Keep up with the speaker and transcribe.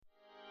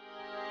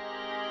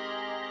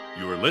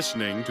You are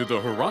listening to the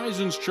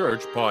Horizons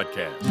Church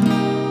podcast.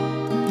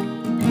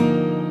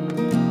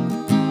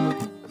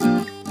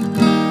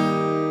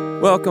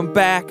 Welcome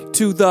back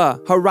to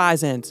the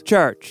Horizons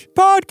Church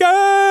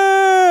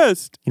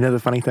podcast. You know the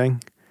funny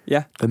thing?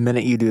 Yeah. The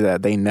minute you do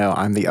that, they know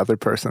I'm the other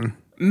person.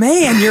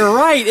 Man, you're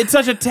right. It's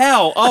such a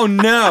tell. Oh,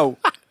 no.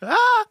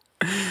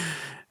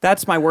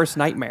 That's my worst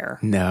nightmare.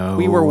 No.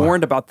 We were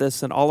warned about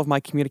this in all of my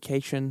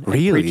communication and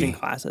Really? preaching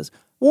classes.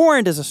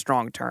 Warned is a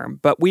strong term,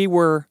 but we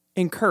were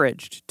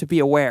encouraged to be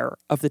aware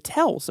of the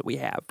tells that we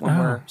have when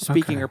we're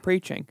speaking or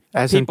preaching.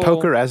 As in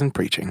poker, as in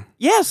preaching.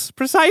 Yes,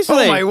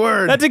 precisely. Oh, my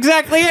word. That's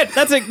exactly it.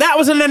 That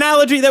was an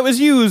analogy that was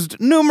used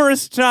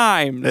numerous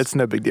times. It's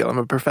no big deal. I'm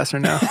a professor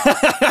now.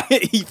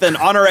 Ethan,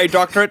 honorary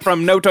doctorate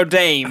from Notre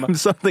Dame. I'm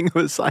something of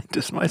a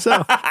scientist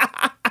myself.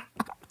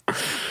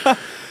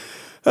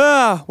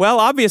 Well,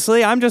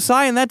 obviously, I'm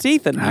Josiah, and that's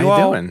Ethan. How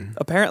you doing?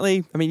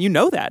 Apparently, you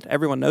know that.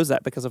 Everyone knows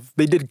that because of...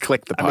 They did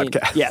click the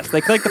podcast. Yes, they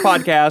clicked the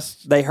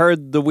podcast. They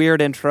heard the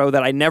weird intro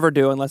that I never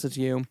do unless it's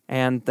you,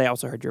 and they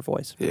also heard your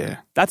voice. Yeah.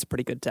 That's a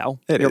pretty good tell,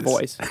 It your is.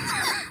 voice.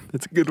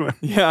 That's a good one.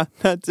 Yeah,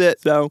 that's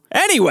it. So,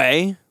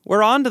 anyway,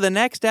 we're on to the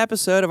next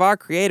episode of our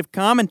creative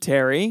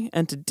commentary,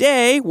 and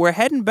today we're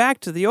heading back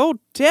to the Old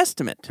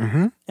Testament,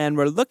 and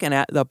we're looking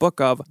at the book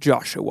of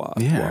Joshua.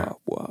 Yeah.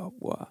 Whoa.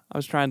 I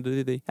was trying to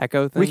do the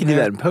echo thing. We can do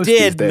there. that in post these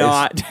Did days.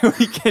 not.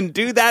 We can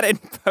do that in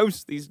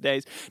post these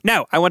days.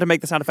 No, I want to make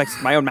the sound effects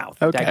with my own mouth.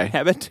 Okay.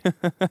 Habit.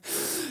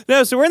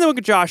 No, so we're in the book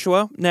of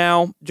Joshua.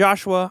 Now,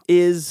 Joshua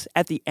is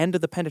at the end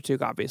of the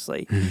Pentateuch,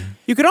 obviously.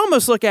 You could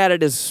almost look at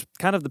it as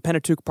kind of the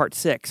Pentateuch Part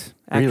 6.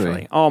 Actually,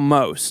 Really?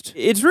 almost.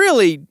 It's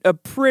really a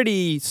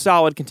pretty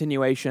solid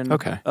continuation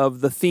Okay. of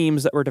the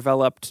themes that were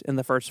developed in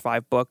the first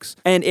 5 books.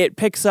 And it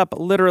picks up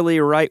literally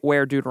right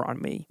where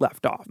Deuteronomy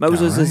left off.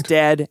 Moses is right.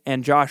 dead,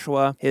 and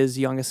Joshua, his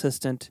young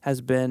assistant,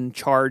 has been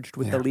charged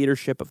with the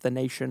leadership of the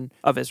nation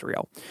of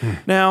Israel.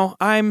 Now,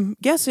 I'm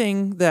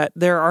guessing that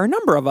there are a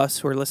number of us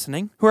who are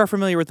listening who are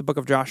familiar with the book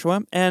of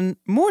Joshua, and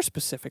more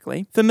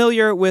specifically,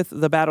 familiar with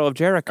the Battle of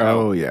Jericho.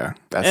 Oh, yeah.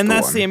 That's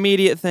That's the one.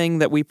 immediate thing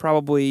that we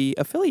probably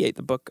affiliate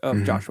the book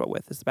of Joshua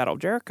with, is the Battle of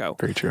Jericho.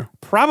 Very true.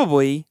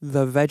 Probably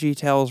the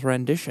VeggieTales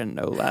rendition,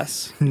 no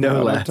less. No You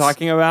know what I'm less.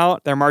 talking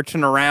about? They're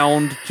marching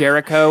around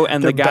Jericho,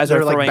 and the guys they're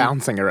are throwing... like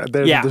bouncing around.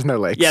 There's no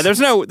legs. Yeah, there's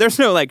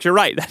no legs. You're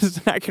right. That is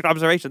an accurate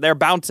observation. They're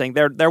bouncing.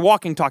 They're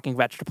walking, talking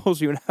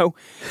vegetables, you know.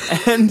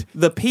 And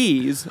the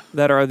peas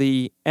that are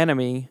the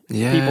enemy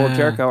people of Yeah.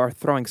 Jericho are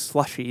throwing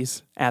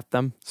slushies at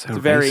them. So It's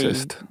very,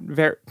 racist.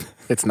 very...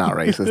 It's not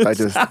racist.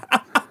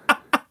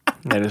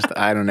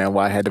 I don't know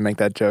why I had to make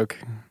that joke.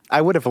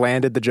 I would have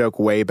landed the joke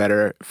way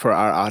better for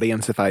our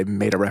audience if I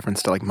made a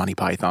reference to like Monty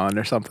Python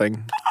or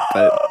something.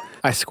 But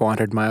I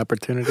squandered my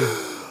opportunity.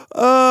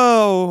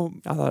 Oh,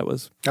 I thought it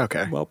was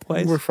Okay. well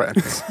placed. We're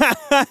friends.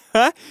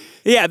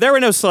 Yeah, there were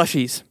no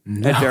slushies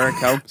at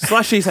Jericho.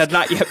 Slushies had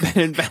not yet been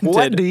invented.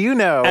 What do you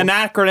know?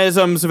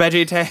 Anachronisms,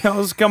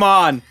 VeggieTales. Come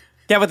on.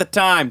 Get with the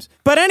times.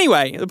 But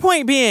anyway, the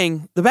point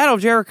being, the Battle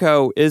of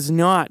Jericho is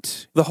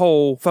not the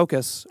whole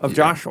focus of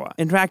Joshua.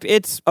 In fact,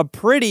 it's a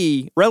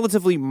pretty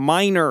relatively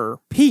minor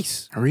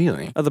piece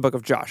Really? of the book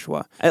of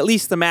Joshua, at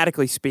least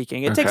thematically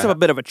speaking. It takes Okay. up a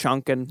bit of a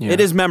chunk, and Yeah. it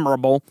is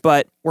memorable,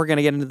 but we're going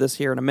to get into this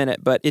here in a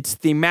minute. But it's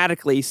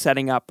thematically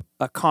setting up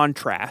a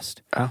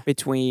contrast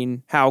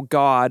between how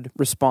God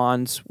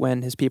responds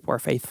when his people are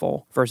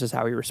faithful versus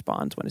how he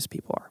responds when his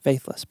people are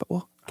faithless. But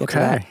we'll get to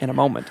that Okay. in a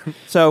moment.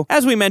 So,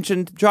 as we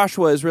mentioned,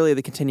 Joshua is really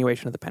the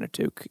continuation of the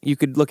Pentateuch. You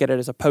could look at it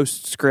as a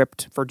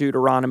postscript for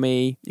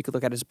Deuteronomy. You could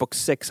look at it as book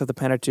 6 of the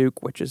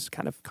Pentateuch, which is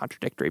kind of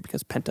contradictory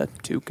because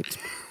Pentateuch, it's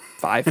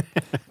 5.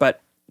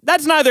 But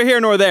that's neither here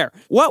nor there.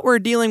 What we're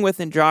dealing with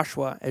in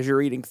Joshua, as you're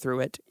reading through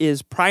it,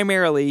 is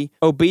primarily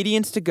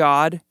obedience to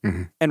God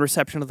and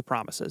reception of the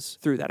promises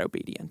through that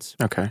obedience.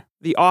 Okay.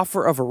 The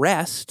offer of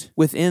rest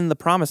within the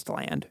promised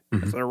land. So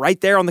they're right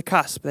there on the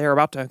cusp. They're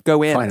about to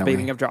go in at the Finally.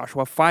 beginning of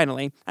Joshua,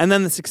 finally. And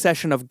then the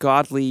succession of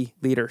godly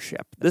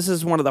leadership. This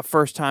is one of the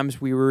first times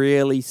we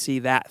really see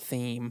that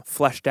theme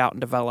fleshed out and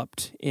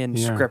developed in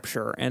Yeah.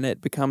 Scripture. And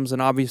it becomes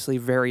an obviously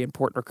very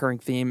important recurring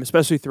theme,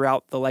 especially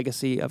throughout the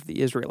legacy of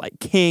the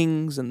Israelite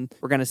kings. And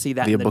we're going to see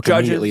that The in the book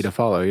Judges. immediately to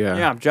follow, yeah.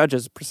 Yeah,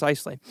 Judges,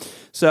 precisely.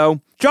 So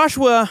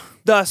Joshua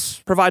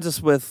thus provides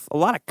us with a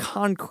lot of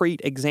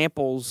concrete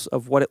examples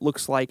of what it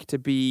looks like to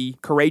be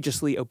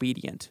courageously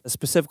obedient.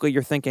 Specifically,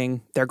 you're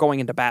thinking they're going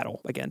into battle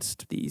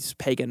against these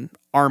pagan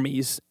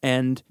armies,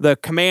 and the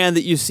command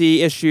that you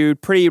see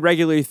issued pretty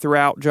regularly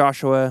throughout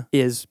Joshua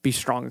is be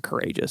strong and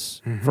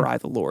courageous, for I,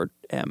 the Lord,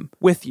 am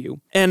with you.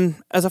 And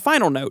as a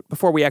final note,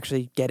 before we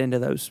actually get into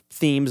those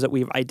themes that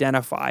we've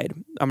identified,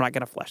 I'm not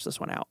going to flesh this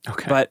one out.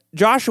 Okay. But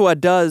Joshua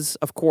does,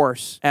 of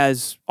course,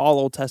 as all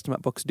Old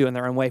Testament books do in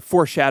their own way,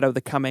 foreshadow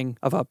the coming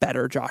of a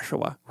better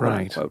Joshua, quote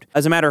Right. unquote.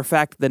 As a matter of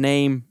fact, the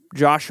name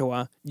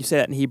Joshua, you say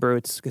that in Hebrew,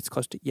 it's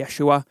close to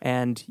Yeshua,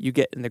 and you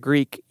get in the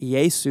Greek,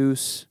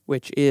 Jesus,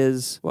 which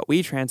is what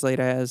we translate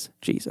as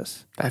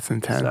Jesus. That's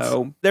intense.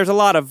 So there's a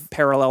lot of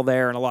parallel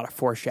there and a lot of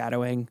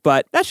foreshadowing,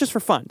 but that's just for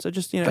fun. So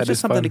just, it's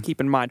just something to keep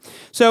in mind.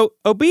 So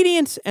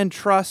obedience and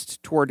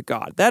trust toward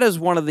God. That is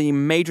one of the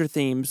major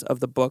themes of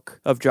the book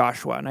of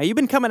Joshua. Now, you've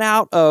been coming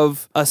out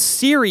of a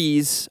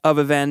series of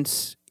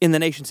events in the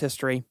nation's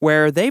history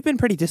where they've been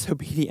pretty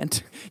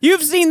disobedient.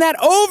 You've seen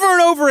that over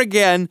and over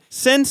again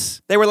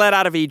since they were led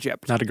out of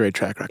Egypt. Not a great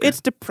track record. It's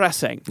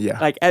depressing. Yeah.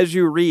 Like, as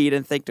you read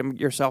and think to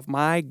yourself,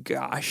 my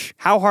gosh,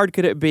 how hard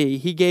could it be?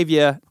 He gave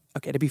you...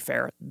 Okay, to be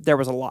fair, there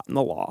was a lot in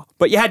the law.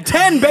 But you had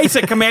 10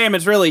 basic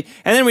commandments, really.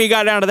 And then when you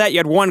got down to that, you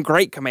had one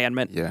great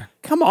commandment. Yeah.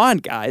 Come on,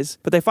 guys.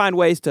 But they find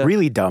ways to...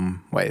 Really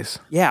dumb ways.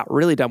 Yeah,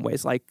 really dumb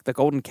ways, like the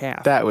golden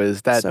calf.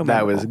 That's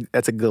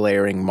a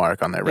glaring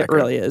mark on their record. It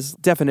really is.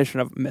 Definition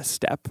of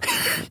misstep.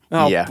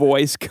 Oh, Yeah.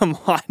 boys, come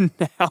on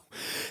now.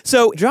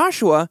 So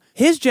Joshua,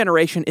 his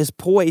generation is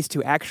poised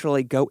to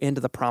actually go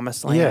into the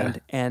promised land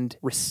and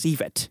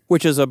receive it,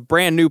 which is a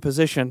brand new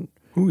position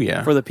Ooh,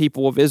 yeah. for the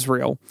people of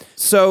Israel.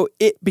 So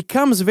it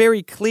becomes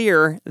very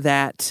clear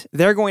that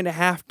they're going to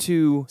have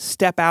to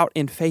step out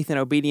in faith and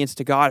obedience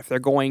to God if they're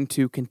going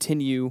to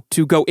continue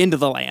to go into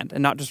the land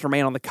and not just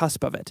remain on the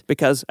cusp of it.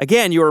 Because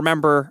again, you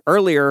remember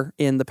earlier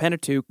in the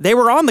Pentateuch, they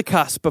were on the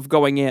cusp of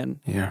going in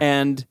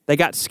and they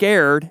got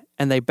scared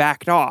and they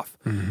backed off.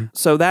 Mm-hmm.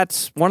 So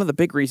that's one of the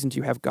big reasons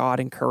you have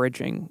God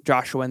encouraging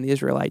Joshua and the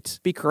Israelites,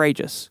 be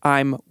courageous,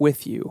 I'm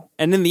with you.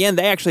 And in the end,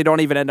 they actually don't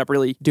even end up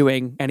really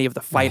doing any of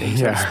the fighting,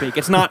 so to speak.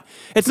 It's not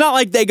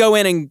like they go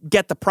in and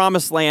get the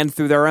promised land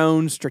through their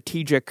own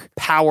strategic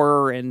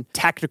power and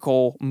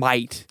tactical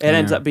might. It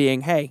ends up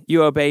being, hey,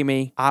 you obey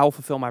me, I'll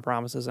fulfill my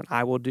promises, and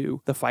I will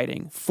do the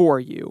fighting for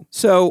you.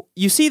 So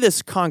you see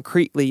this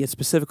concretely and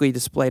specifically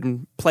displayed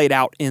and played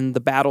out in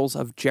the battles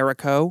of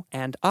Jericho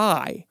and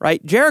Ai,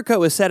 right? Jericho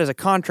is set as a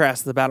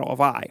contrast to the Battle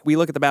of Ai. We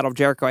look at the Battle of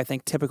Jericho, I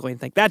think, typically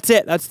and think, that's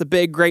it. That's the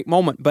big, great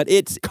moment. But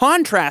it's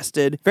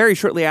contrasted very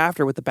shortly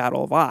after with the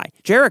Battle of Ai.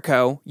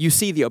 Jericho, you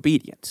see the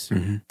obedience.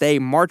 Mm-hmm. They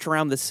march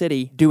around the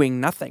city doing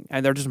nothing,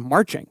 and they're just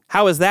marching.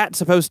 How is that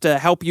supposed to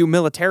help you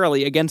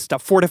militarily against a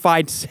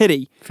fortified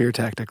city? Fear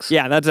tactics.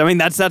 Yeah, that's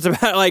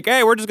about like,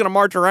 hey, we're just going to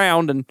march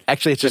around. And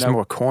actually, it's just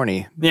more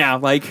corny. Yeah,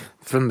 like...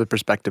 From the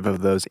perspective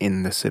of those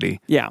in the city.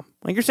 Yeah.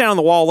 Like you're standing on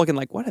the wall looking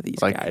like, what are these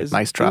guys?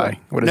 Nice try.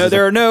 What is no,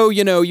 there are no,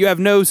 you have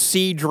no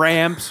siege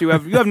ramps. You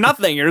have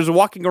nothing. You're just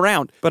walking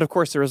around. But of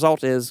course, the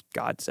result is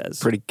God says.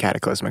 Pretty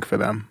cataclysmic for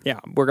them. Yeah.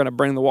 We're going to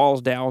bring the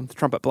walls down, the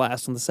trumpet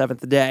blast on the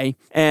seventh day.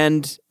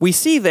 And we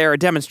see there a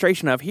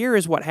demonstration of here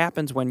is what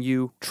happens when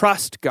you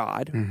trust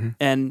God. Mm-hmm.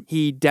 And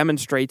he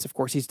demonstrates, of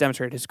course, he's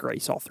demonstrated his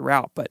grace all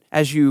throughout. But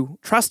as you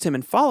trust him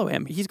and follow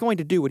him, he's going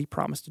to do what he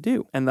promised to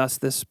do. And thus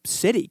this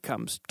city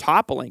comes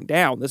toppling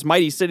down, this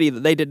mighty city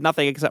that they did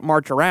nothing except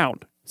march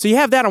around. So you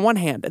have that on one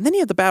hand, and then you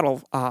have the Battle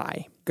of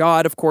Ai.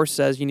 God, of course,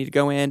 says you need to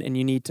go in and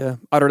you need to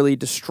utterly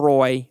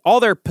destroy all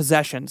their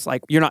possessions.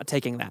 Like, you're not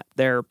taking that.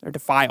 They're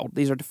defiled.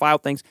 These are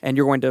defiled things, and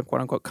you're going to,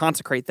 quote-unquote,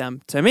 consecrate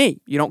them to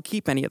me. You don't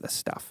keep any of this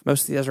stuff.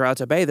 Most of the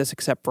Israelites obey this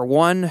except for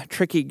one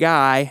tricky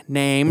guy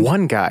named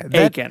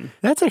Achan.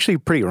 That's actually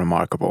pretty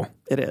remarkable.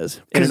 It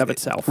is, in and of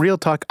itself. Real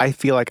talk, I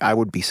feel like I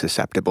would be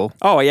susceptible.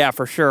 Oh, yeah,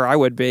 for sure. I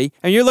would be.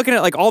 And you're looking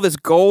at, like, all this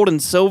gold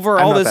and silver,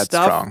 all this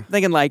stuff. Strong.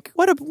 Thinking, like,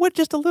 what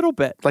just a little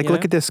bit. Like,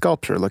 look at this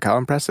sculpture. Look how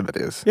impressive it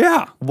is.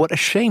 Yeah. What a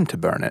shame to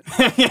burn it.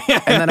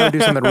 And then I would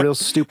do something real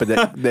stupid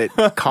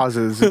that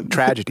causes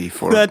tragedy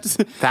for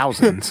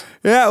thousands.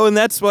 Yeah, and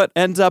that's what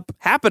ends up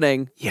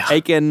happening. Yeah.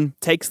 Achan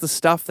takes the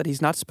stuff that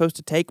he's not supposed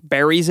to take,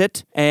 buries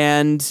it,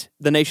 and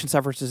the nation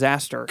suffers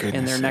disaster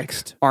in their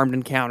next armed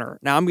encounter.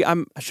 Now,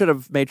 I should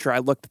have made sure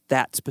I looked at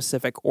that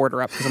specific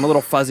order up because I'm a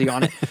little fuzzy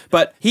on it.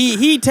 But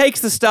he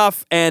takes the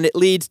stuff, and it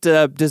leads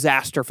to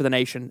disaster for the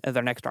nation at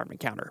their next armed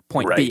encounter,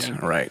 point being.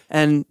 Right.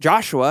 And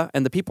Joshua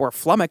and the people are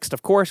flummoxed,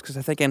 of course, because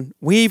they're thinking,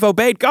 we've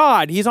obeyed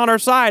God. He's on our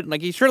side.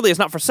 Like, he surely has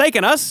not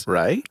forsaken us.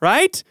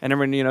 Right. And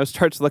everyone,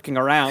 starts looking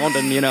around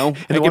and, and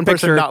the one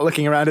person not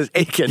looking around is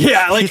Achan.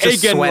 Yeah, like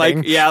Achan, like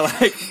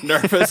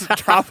nervous,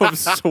 drop of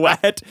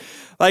sweat.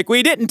 Like,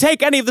 we didn't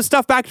take any of the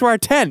stuff back to our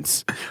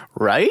tents.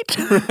 Right?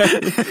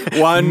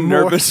 One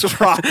nervous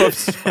drop of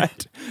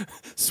sweat.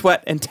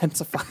 Sweat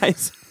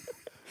intensifies.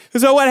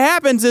 So what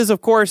happens is,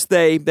 of course,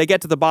 they get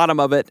to the bottom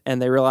of it,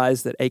 and they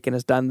realize that Achan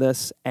has done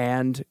this,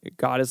 and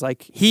God is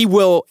like, he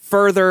will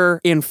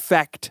further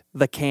infect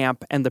the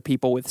camp and the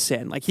people with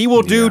sin. Like, he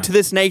will do to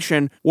this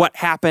nation what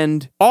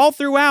happened all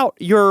throughout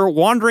your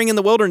wandering in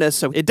the wilderness.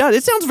 So it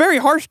sounds very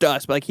harsh to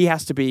us, but like, he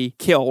has to be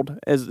killed,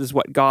 is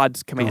what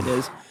God's command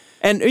is.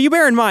 And you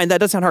bear in mind, that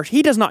does sound harsh.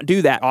 He does not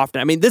do that often.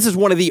 I mean, this is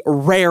one of the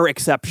rare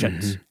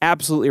exceptions,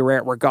 absolutely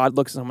rare, where God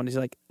looks at someone and he's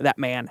like, that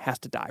man has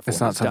to die for It's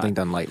not something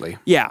done lightly.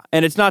 Yeah,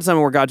 and it's not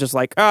something where God's just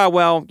like, oh,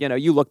 well,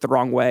 you looked the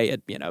wrong way,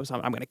 so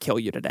I'm going to kill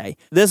you today.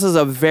 This is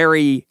a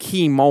very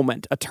key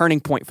moment, a turning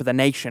point for the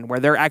nation,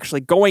 where they're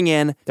actually going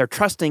in, they're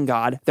trusting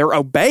God, they're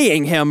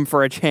obeying him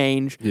for a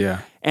change.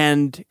 Yeah.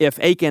 And if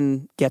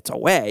Achan gets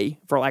away,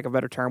 for lack of a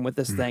better term, with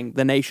this thing,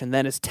 the nation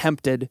then is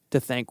tempted to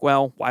think,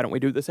 well, why don't we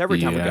do this every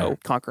time we go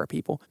conquer a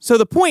people? So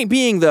the point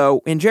being,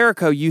 though, in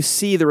Jericho, you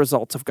see the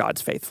results of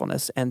God's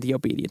faithfulness and the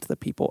obedience of the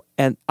people.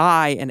 And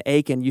Ai and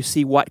Achan, you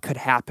see what could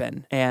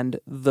happen and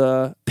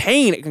the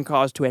pain it can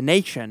cause to a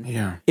nation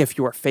if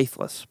you are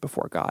faithless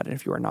before God and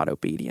if you are not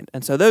obedient.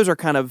 And so those are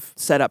kind of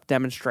set up,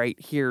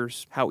 demonstrate,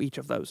 here's how each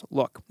of those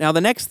look. Now,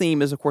 the next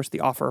theme is, of course, the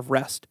offer of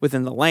rest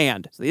within the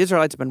land. So the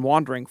Israelites have been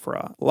wandering for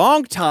a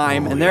long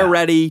time, and they're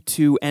ready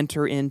to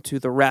enter into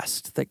the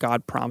rest that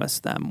God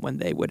promised them when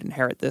they would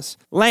inherit this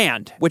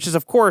land, which is,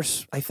 of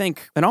course, I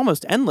think, an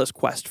almost endless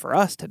quest for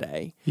us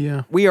today.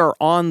 Yeah. We are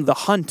on the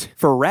hunt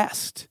for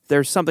rest.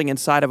 There's something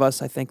inside of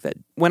us, I think, that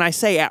when I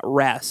say at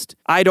rest,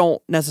 I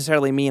don't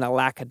necessarily mean a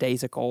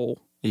lackadaisical,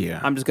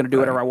 I'm just going to do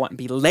whatever I want and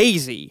be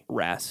lazy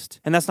rest.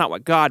 And that's not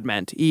what God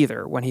meant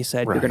either when he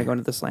said, you're going to go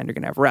into this land, you're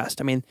going to have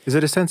rest. I mean, is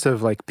it a sense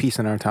of like peace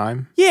in our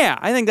time? Yeah,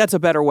 I think that's a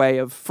better way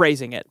of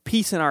phrasing it.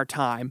 Peace in our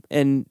time.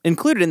 And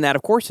included in that,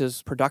 of course,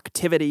 is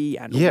productivity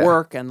and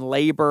work and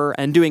labor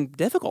and doing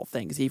difficult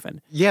things even.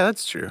 Yeah,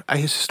 that's true.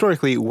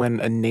 Historically, when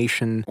a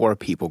nation or a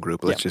people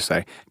group, let's just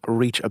say,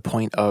 reach a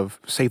point of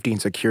safety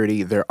and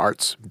security, their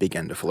arts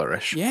begin to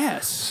flourish.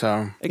 Yes.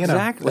 So,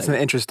 exactly. It's an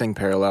interesting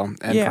parallel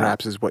and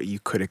perhaps is what you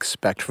could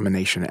expect from a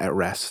nation at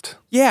rest.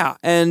 Yeah,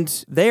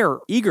 and they're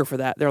eager for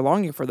that. They're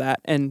longing for that.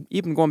 And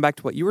even going back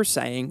to what you were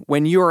saying,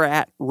 when you're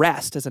at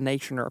rest as a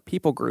nation or a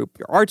people group,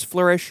 your arts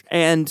flourish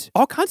and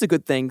all kinds of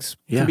good things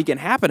can begin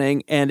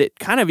happening. And it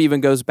kind of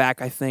even goes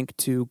back, I think,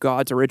 to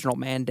God's original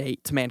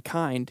mandate to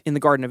mankind in the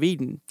Garden of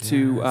Eden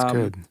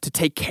to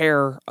take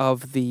care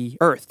of the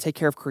earth, take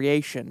care of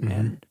creation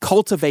and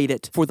cultivate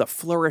it for the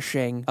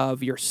flourishing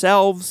of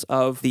yourselves,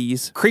 of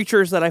these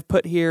creatures that I've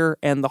put here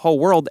and the whole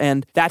world.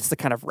 And that's the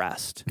kind of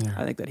rest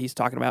I think that he's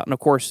talking about. And of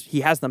course,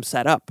 he has them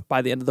set up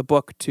by the end of the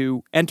book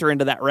to enter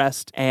into that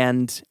rest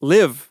and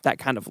live that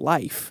kind of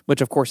life,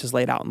 which of course is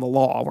laid out in the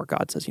law where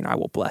God says, I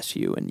will bless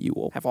you and you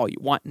will have all you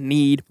want and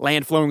need.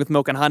 Land flowing with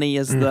milk and honey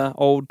is the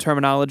old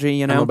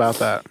terminology, I'm about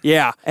that.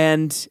 Yeah.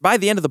 And by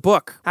the end of the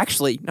book,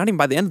 actually, not even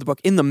by the end of the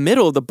book, in the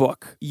middle of the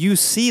book, you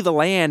see the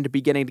land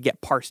beginning to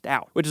get parsed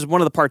out, which is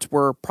one of the parts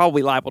we're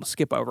probably liable to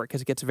skip over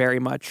because it gets very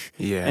much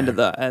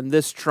into and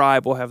this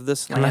tribe will have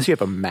this land. Unless you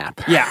have a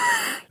map. Yeah.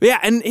 Yeah,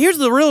 and here's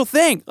the real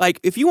thing. Like,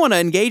 if you want to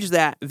engage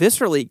that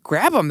viscerally,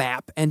 grab a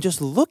map and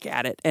just look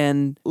at it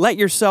and let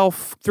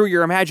yourself, through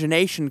your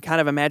imagination, kind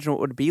of imagine what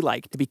it would be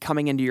like to be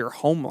coming into your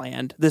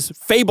homeland, this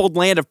fabled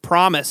land of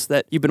promise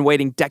that you've been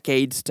waiting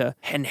decades to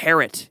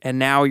inherit. And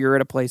now you're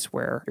at a place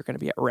where you're going to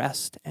be at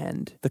rest,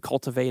 and the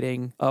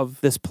cultivating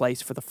of this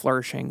place for the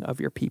flourishing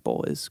of your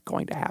people is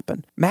going to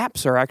happen.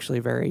 Maps are actually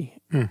very,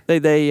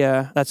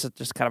 that's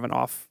just kind of an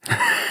off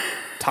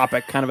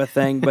topic kind of a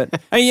thing,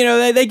 but I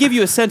mean, they give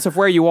you a sense of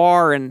where you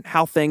are and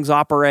how things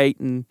operate,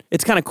 and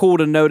it's kind of cool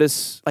to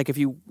notice, like if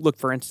you look,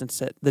 for instance,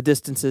 at the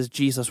distances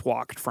Jesus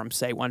walked from,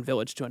 say, one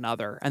village to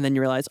another, and then you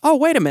realize, oh,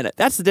 wait a minute,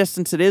 that's the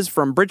distance it is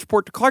from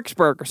Bridgeport to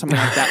Clarksburg or something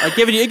like that. Like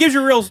it gives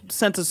you a real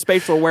sense of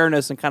spatial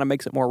awareness and kind of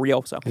makes it more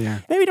real. So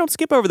maybe don't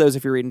skip over those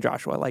if you're reading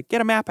Joshua. Like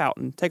get a map out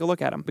and take a look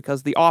at them,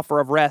 because the offer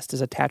of rest is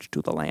attached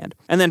to the land.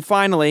 And then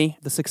finally,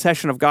 the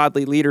succession of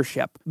godly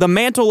leadership. The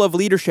mantle of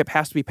leadership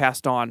has to be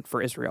passed on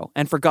for Israel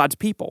and for God's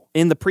people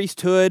in the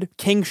priesthood,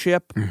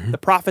 kingship, the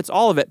prophets,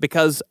 all of it,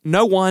 because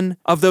no one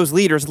of those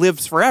leaders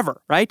lives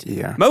forever, right?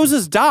 Yeah.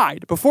 Moses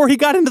died before he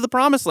got into the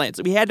promised land,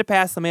 so we had to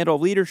pass the mantle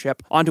of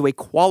leadership onto a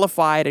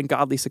qualified and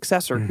godly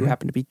successor who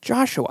happened to be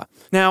Joshua.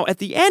 Now, at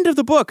the end of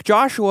the book,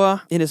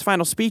 Joshua, in his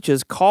final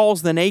speeches,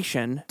 calls the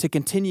nation to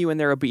continue in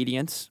their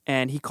obedience,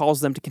 and he calls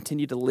them to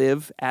continue to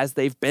live as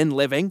they've been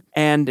living.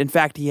 And in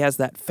fact, he has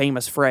that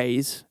famous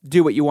phrase,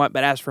 do what you want,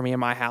 but as for me and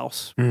my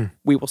house,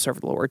 we will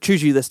serve the Lord.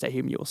 Choose you this day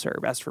whom you will serve.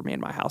 As for me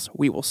and my house,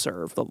 we will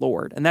serve the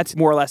Lord. And that's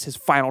more or less his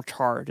final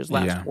charge, his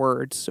last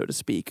words, so to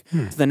speak,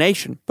 to the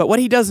nation. But what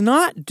he does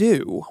not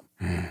do,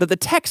 that the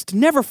text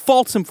never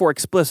faults him for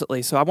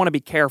explicitly, so I want to be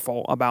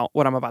careful about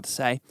what I'm about to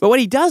say. But what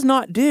he does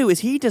not do is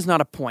he does not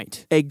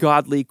appoint a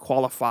godly,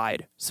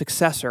 qualified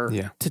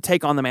successor to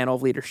take on the mantle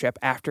of leadership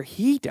after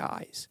he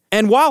dies.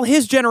 And while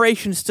his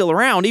generation is still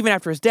around, even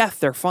after his death,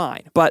 they're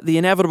fine. But the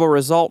inevitable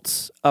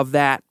results of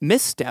that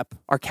misstep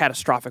are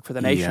catastrophic for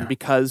the nation,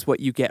 because what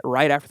you get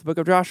right after the book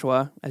of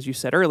Joshua, as you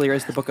said earlier,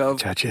 is the book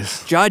of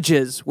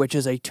Judges, which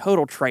is a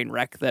total train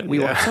wreck that we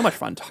will have so much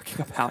fun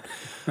talking about.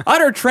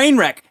 Utter train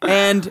wreck.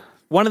 And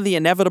one of the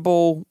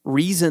inevitable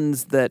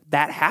reasons that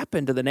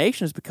happened to the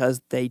nation is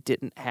because they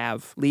didn't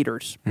have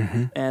leaders,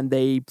 and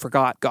they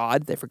forgot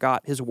God, they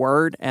forgot his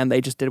word, and they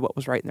just did what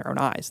was right in their own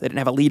eyes. They didn't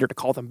have a leader to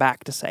call them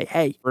back to say,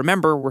 hey,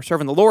 remember, we're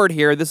serving the Lord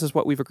here. This is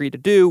what we've agreed to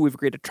do. We've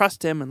agreed to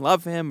trust him and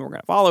love him. And we're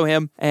going to follow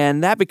him.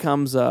 And that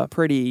becomes a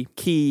pretty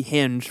key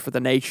hinge for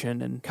the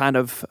nation, and kind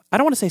of, I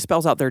don't want to say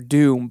spells out their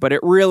doom, but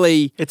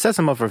it sets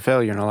them up for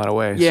failure in a lot of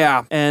ways.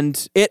 Yeah.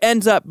 And it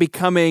ends up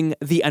becoming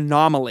the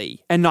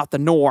anomaly and not the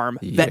norm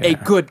that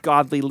a good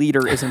godly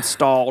leader is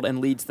installed and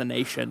leads the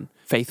nation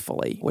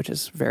faithfully, which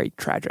is very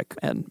tragic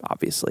and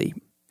obviously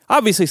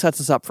obviously sets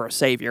us up for a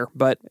savior,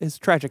 but it's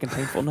tragic and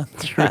painful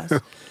nonetheless.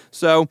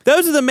 So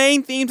those are the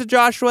main themes of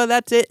Joshua.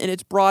 That's it in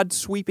its broad,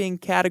 sweeping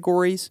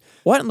categories.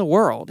 What in the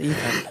world,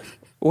 Ethan?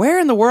 Where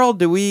in the world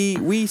do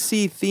we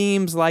see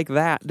themes like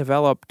that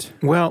developed?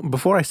 Well,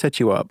 before I set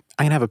you up,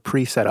 I'm going to have a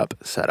pre-setup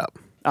setup.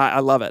 I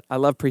love it. I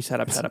love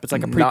pre-setup setup. It's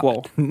like a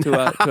prequel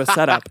to a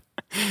setup.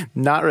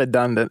 Not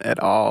redundant at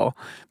all.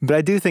 But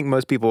I do think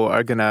most people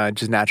are going to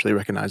just naturally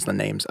recognize the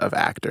names of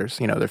actors,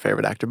 their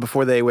favorite actor,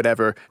 before they would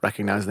ever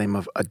recognize the name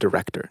of a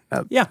director.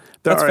 Now, Yeah,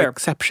 there that's are fair.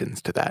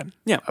 exceptions to that,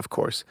 Yeah. of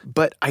course.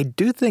 But I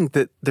do think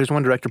that there's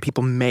one director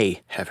people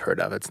may have heard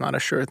of. It's not a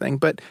sure thing,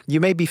 but you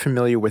may be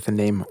familiar with the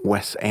name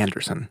Wes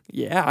Anderson.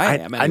 Yeah, I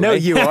am. I know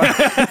anyway. you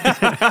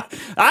are.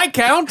 I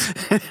count.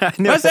 I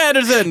know Wes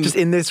Anderson. Just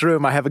in this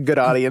room, I have a good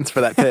audience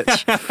for that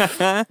pitch.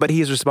 But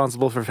he is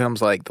responsible for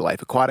films like The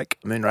Life Aquatic,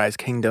 Moonrise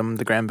Kingdom,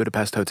 The Grand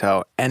Budapest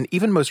Hotel, and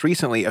even most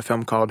recently a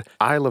film called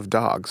Isle of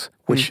Dogs,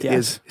 which Yes.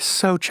 is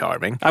so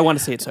charming. I want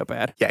to see it so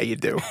bad. Yeah, you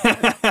do.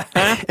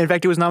 In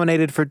fact, it was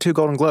nominated for 2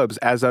 Golden Globes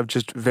as of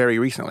just very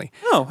recently.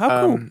 Oh,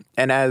 how cool.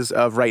 And as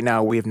of right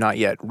now, we have not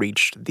yet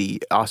reached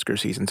the Oscar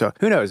season. So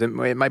who knows? It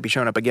might be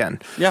showing up again.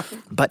 Yeah.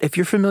 But if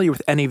you're familiar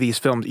with any of these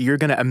films, you're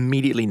going to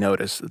immediately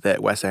notice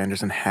that Wes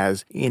Anderson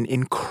has an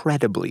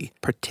incredibly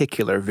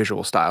particular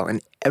visual style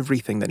in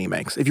everything that he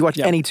makes. If you watch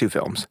any 2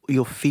 films,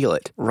 you'll feel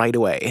it right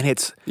away. And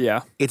it's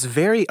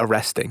very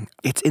arresting.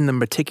 It's in the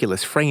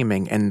meticulous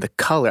framing and the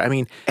color. I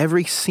mean,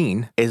 every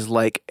scene is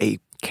like a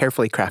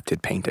carefully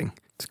crafted painting.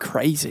 It's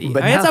crazy.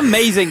 But It's now-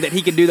 amazing that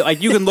he can do that.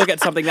 Like, you can look at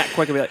something that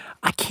quick and be like,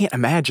 I can't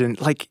imagine.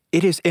 Like,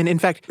 it is, and in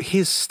fact,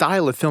 his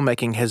style of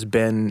filmmaking has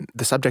been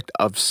the subject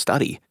of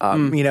study,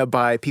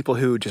 by people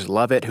who just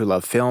love it, who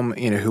love film,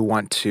 who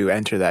want to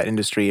enter that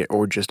industry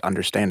or just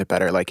understand it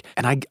better. Like,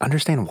 and I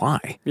understand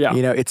why. Yeah.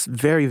 It's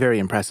very, very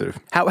impressive.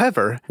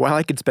 However, while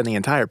I could spend the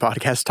entire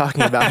podcast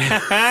talking about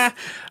it,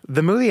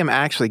 the movie I'm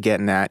actually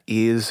getting at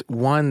is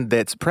one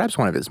that's perhaps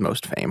one of his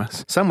most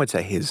famous. Some would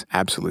say his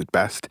absolute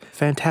best.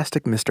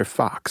 Fantastic Mr.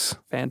 Fox.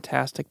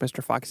 fantastic,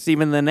 Mr. Fox. It's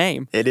even the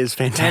name. It is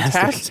fantastic.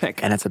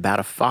 Fantastic. And it's about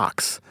a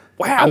fox.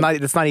 Wow.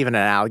 It's not even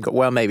an allegory.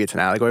 Well, maybe it's an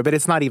allegory, but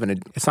it's not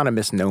a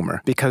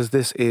misnomer, because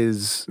this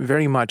is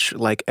very much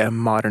like a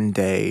modern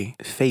day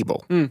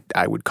fable,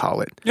 I would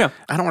call it. Yeah.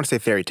 I don't want to say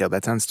fairy tale.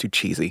 That sounds too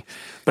cheesy.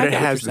 But I it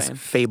get what has you're this saying.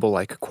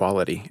 fable-like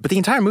quality. But the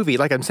entire movie,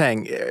 like I'm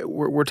saying,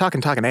 we're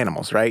talking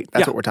animals, right?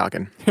 That's what we're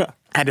talking. Yeah.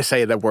 I had to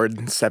say that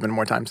word 7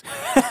 more times.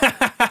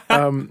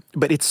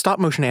 But it's stop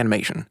motion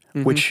animation,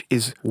 which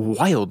is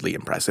wildly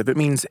impressive. It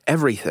means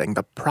everything,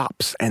 the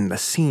props and the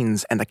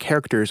scenes and the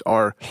characters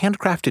are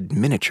handcrafted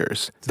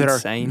miniatures that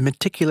insane. are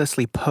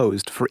meticulously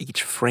posed for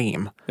each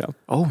frame. Yeah.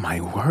 Oh my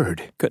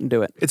word. Couldn't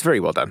do it. It's very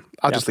well done.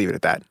 I'll just leave it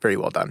at that. Very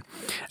well done.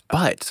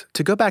 But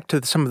to go back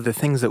to some of the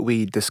things that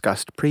we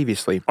discussed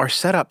previously, our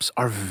setups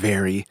are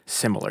very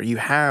similar. You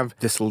have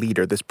this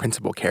leader, this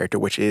principal character,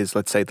 which is,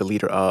 let's say, the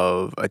leader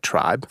of a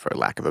tribe, for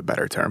lack of a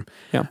better term.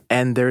 Yeah.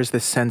 And there's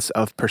this sense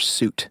of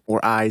pursuit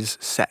or eyes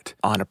set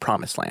on a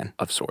promised land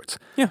of sorts.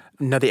 Yeah.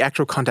 Now, the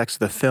actual context of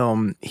the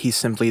film, he's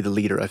simply the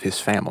leader of his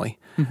family,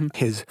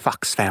 his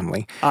fox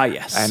family. Ah,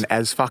 yes. And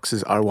as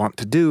foxes are wont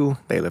to do,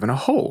 they live in a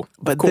hole.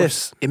 But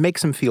this, it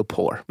makes him feel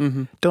poor.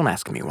 Don't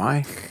ask me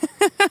why.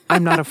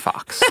 I'm not a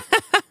fox.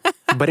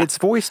 But it's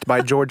voiced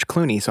by George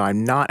Clooney, so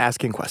I'm not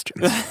asking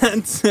questions.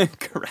 That's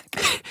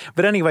correct.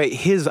 But anyway,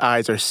 his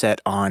eyes are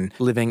set on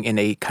living in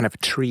a kind of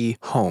tree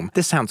home.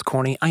 This sounds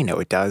corny. I know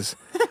it does.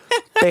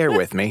 Bear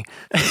with me.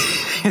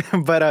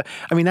 But,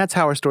 that's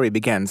how our story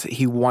begins.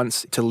 He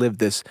wants to live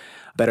this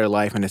better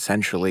life, and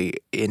essentially,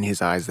 in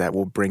his eyes, that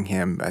will bring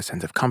him a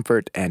sense of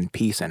comfort and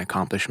peace and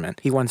accomplishment.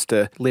 He wants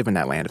to live in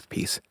that land of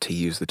peace, to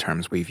use the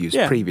terms we've used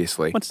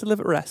previously. Wants to live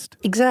at rest.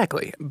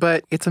 Exactly.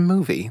 But it's a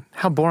movie.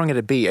 How boring would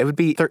it be? It would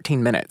be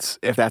 13 minutes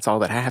if that's all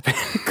that happened.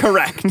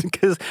 Correct.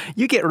 Because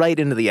you get right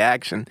into the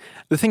action.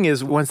 The thing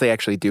is, once they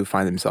actually do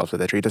find themselves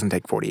with a tree, it doesn't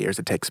take 40 years.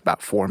 It takes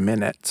about 4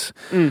 minutes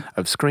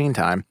of screen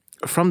time.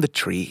 From the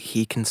tree,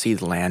 he can see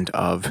the land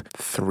of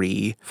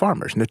 3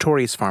 farmers,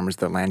 notorious farmers of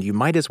the land. You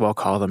might as well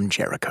call them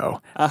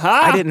Jericho.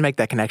 I didn't make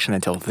that connection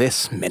until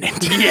this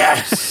minute.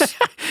 Yes.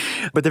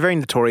 But they're very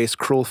notorious,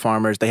 cruel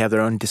farmers. They have their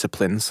own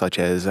disciplines, such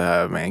as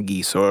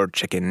geese or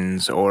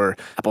chickens or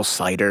apple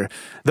cider.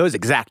 Those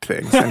exact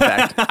things, in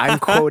fact. I'm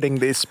quoting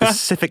the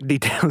specific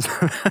details.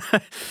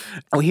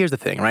 Oh, here's the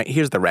thing, right?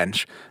 Here's the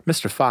wrench.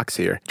 Mr. Fox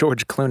here,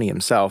 George Clooney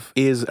himself,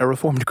 is a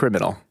reformed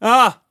criminal.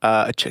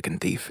 A chicken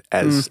thief,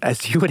 as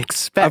you would expect.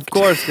 Of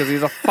course, because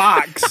he's a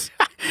fox.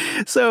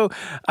 So,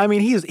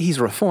 he's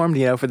reformed,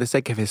 for the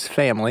sake of his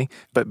family.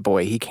 But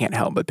boy, he can't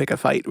help but pick a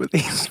fight with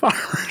these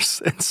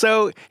farmers. And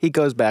so he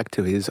goes back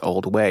to his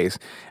old ways.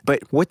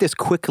 But what this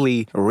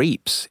quickly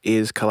reaps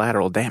is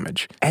collateral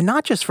damage. And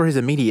not just for his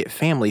immediate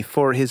family,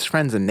 for his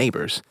friends and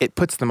neighbors. It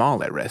puts them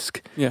all at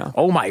risk. Yeah.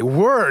 Oh my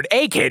word,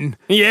 Aiken!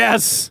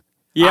 Yes.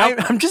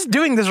 Yeah. I'm just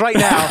doing this right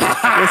now.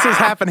 This is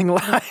happening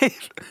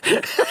live.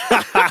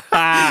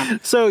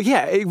 So,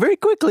 yeah, very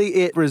quickly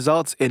it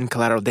results in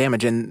collateral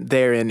damage, and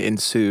therein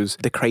ensues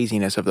the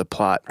craziness of the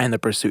plot and the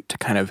pursuit to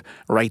kind of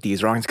right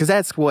these wrongs, because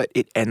that's what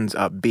it ends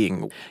up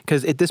being.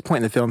 Because at this point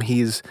in the film,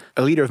 he's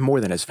a leader of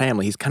more than his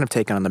family. He's kind of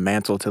taken on the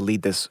mantle to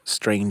lead this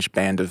strange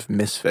band of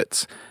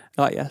misfits.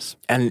 Oh, yes.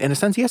 And in a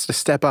sense, he has to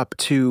step up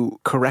to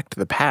correct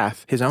the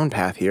path, his own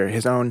path here,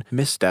 his own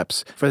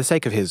missteps, for the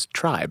sake of his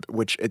tribe,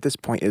 which at this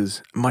point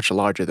is much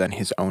larger than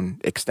his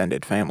own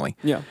extended family.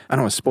 Yeah. I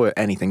don't want to spoil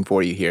anything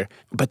for you here,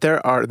 but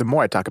the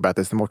more I talk about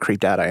this, the more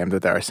creeped out I am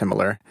that there are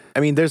similar. I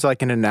mean, there's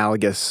like an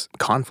analogous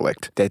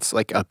conflict that's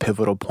like a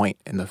pivotal point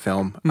in the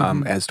film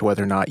as to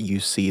whether or not you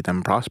see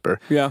them prosper.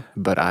 Yeah.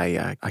 But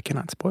I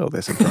cannot spoil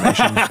this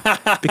information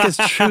because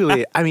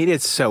truly, I mean,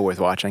 it's so worth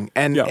watching.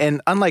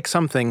 And unlike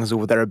some things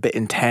that are a bit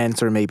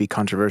intense or maybe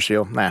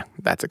controversial,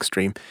 that's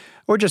extreme,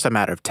 or just a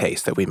matter of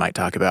taste that we might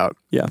talk about.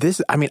 Yeah.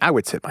 I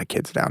would sit my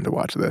kids down to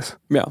watch this.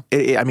 Yeah.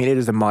 It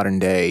is the modern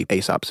day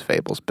Aesop's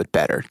Fables, but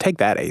better. Take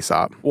that,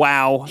 Aesop.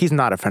 Wow. He's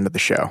not a friend of the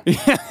show.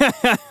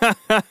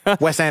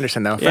 Wes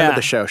Anderson, though, friend of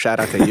the show.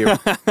 Shout out to you.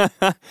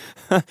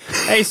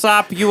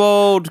 Aesop, you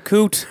old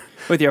coot,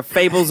 with your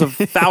fables of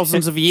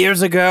thousands of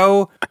years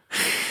ago.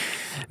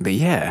 But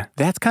yeah,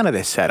 that's kind of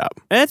the setup.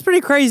 And it's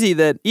pretty crazy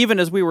that even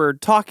as we were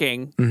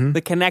talking,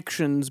 the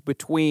connections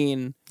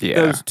between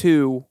those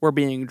two were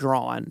being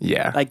drawn.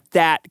 Yeah. Like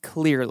that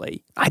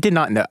clearly. I did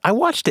not know. I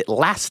watched it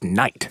last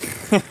night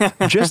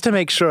just to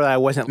make sure I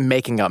wasn't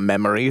making up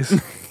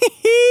memories.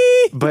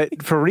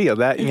 But for real,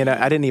 that,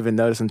 I didn't even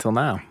notice until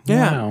now.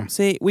 Yeah. Wow.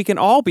 See, we can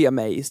all be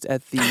amazed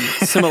at the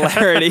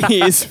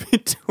similarities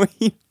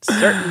between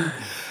certain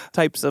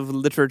types of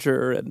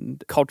literature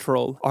and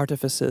cultural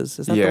artifices.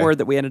 Is that the word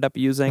that we ended up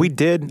using? We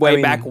did.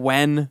 Way back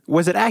when.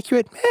 Was it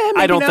accurate?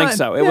 I don't think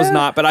so. It was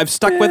not, but I've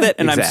stuck with it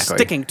and I'm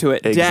sticking to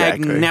it.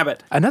 Exactly. Dag nabbit.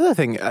 Another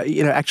thing,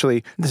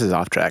 actually, this is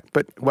off track,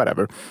 but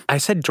whatever. I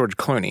said George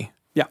Clooney.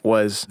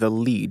 Was the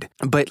lead.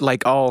 But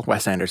like all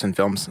Wes Anderson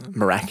films,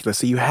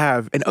 miraculously, you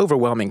have an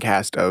overwhelming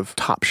cast of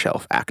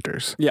top-shelf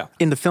actors. Yeah.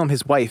 In the film,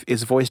 his wife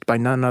is voiced by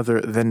none other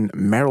than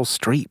Meryl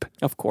Streep.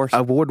 Of course.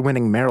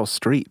 Award-winning Meryl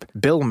Streep.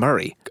 Bill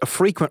Murray, a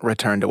frequent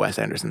return to Wes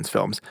Anderson's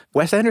films.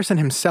 Wes Anderson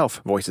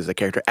himself voices a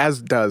character,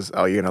 as does,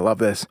 you're going to love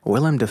this,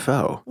 Willem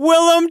Dafoe.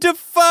 Willem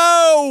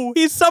Dafoe!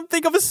 He's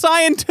something of a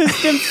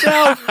scientist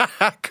himself.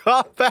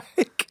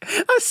 Callback.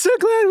 I'm so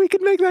glad we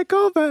could make that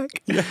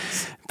callback.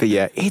 Yes. But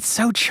yeah, it's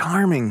so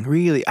charming,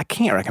 really. I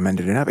can't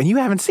recommend it enough. And you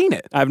haven't seen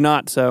it. I've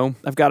not, so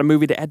I've got a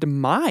movie to add to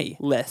my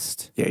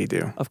list. Yeah, you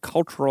do. Of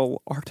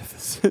cultural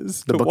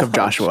artifices. The Book of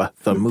Joshua,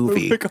 the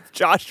movie. The Book of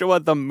Joshua,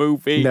 the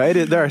movie. No,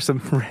 there are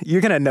some, you're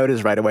going to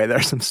notice right away, there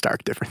are some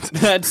stark differences.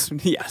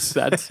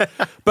 That's,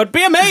 but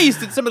be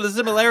amazed at some of the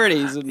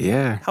similarities and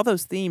how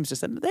those themes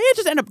just end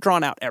up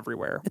drawn out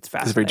everywhere. It's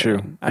fascinating. That's very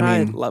true. And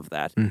I love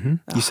that. Mm-hmm.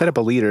 You set up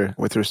a leader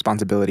with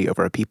responsibility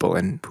over a people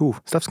and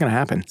stuff's going to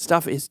happen.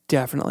 Stuff is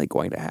definitely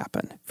going to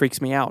happen.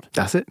 Freaks me out.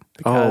 Does it?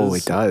 Oh,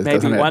 it does. Maybe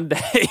doesn't it? one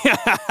day.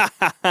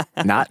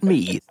 Not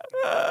me.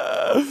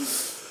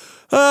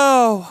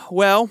 Oh,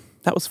 well,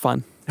 that was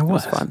fun. It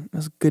was fun. It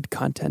was good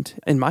content,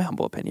 in my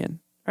humble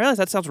opinion. I realize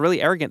that sounds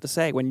really arrogant to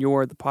say when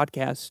you're the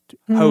podcast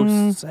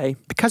host. Say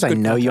because I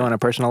know you on a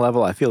personal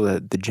level, I feel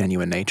the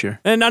genuine nature,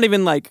 and not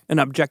even like an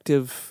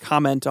objective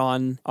comment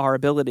on our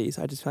abilities.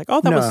 I just feel like,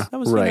 oh, that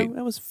was right.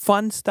 That was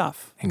fun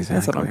stuff. Exactly.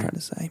 That's what I'm trying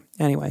to say.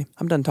 Anyway,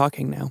 I'm done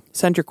talking now.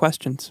 Send your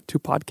questions to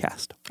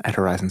podcast at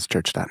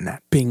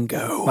horizonschurch.net.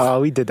 Bingo.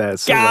 Oh, we did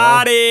that. So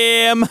Got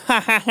him.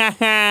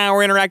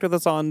 Or interact with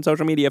us on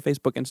social media,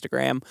 Facebook,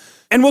 Instagram,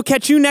 and we'll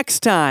catch you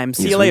next time.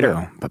 See you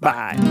later.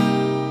 Bye-bye.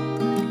 Bye.